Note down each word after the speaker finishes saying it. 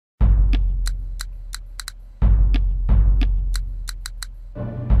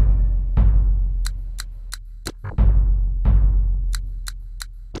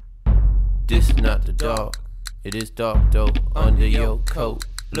dark. It is dark though, under your coat.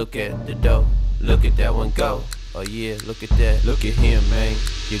 Look at the dough, look at that one go. Oh yeah, look at that, look at him, man.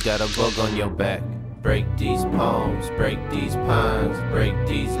 You got a bug on your back. Break these poems, break these pines, break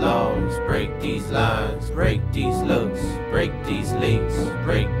these laws, break these lines, break these looks, break these leaks,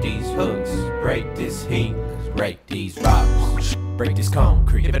 break these hooks, break this heat, break these rocks, break this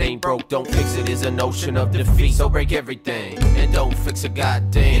concrete. If it ain't broke, don't fix it is a notion of defeat. So break everything and don't fix a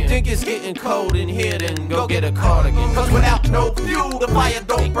goddamn. You think it's getting cold in here, then go get a cardigan. Cause without no fuel, the fire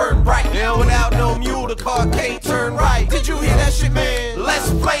don't burn bright. Yeah, without no mule, the car can't turn right. Did you hear that shit, man? Less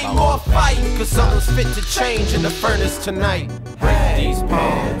flame, more fight. Cause something's fit to change in the furnace tonight. Break these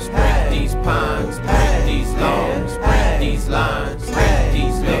palms, break these pines, break these lawns, break these lines, break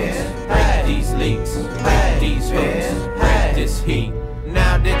these looks, break these leaks, break these hooks, break this heat.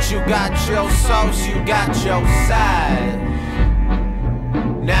 Now that you got your sauce, you got your side.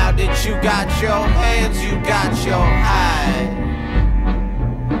 Now that you got your hands, you got your hide.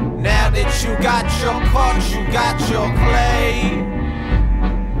 Now that you got your corks, you got your clay.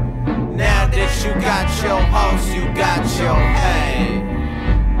 Now that you got your horse, you got your hay.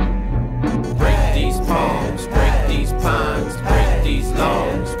 Break these palms, break these pines, break these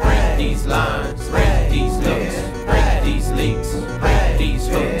lawns, break these lines, break these looks, break these leaks, break these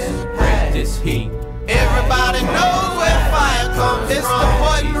hooks, break this heat. Everybody knows where fire comes from. It's the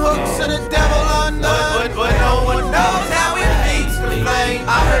button hooks and the devil undone. But no one knows how it feeds the flame.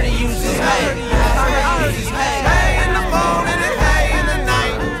 I heard he uses hay. Hay in the morning and hay in the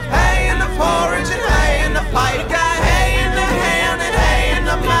night. Hay in the porridge and hay in the pipe. Got hay in the hand and hay in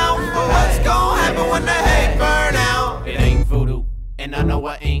the mouth. But what's gonna happen when the hay burn out? It ain't voodoo, and I know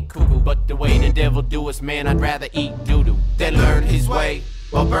I ain't cuckoo, but the way the devil do us, man, I'd rather eat doo-doo than learn his way,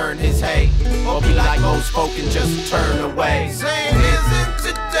 or burn his hay, or be like most folk and just turn away. Saying, isn't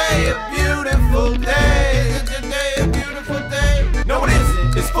today a beautiful day? Isn't today a beautiful day? No, it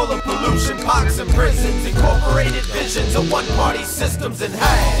isn't. It's full of pollution, pox, and prisons, incorporated visions of one-party systems and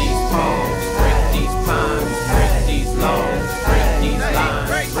hay. These palms, break these pines, break these lawns, break these lines,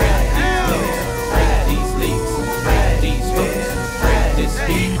 break these looks, break these leaks, break these hooks, break this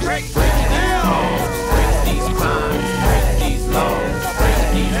heat, break these palms, break these pines.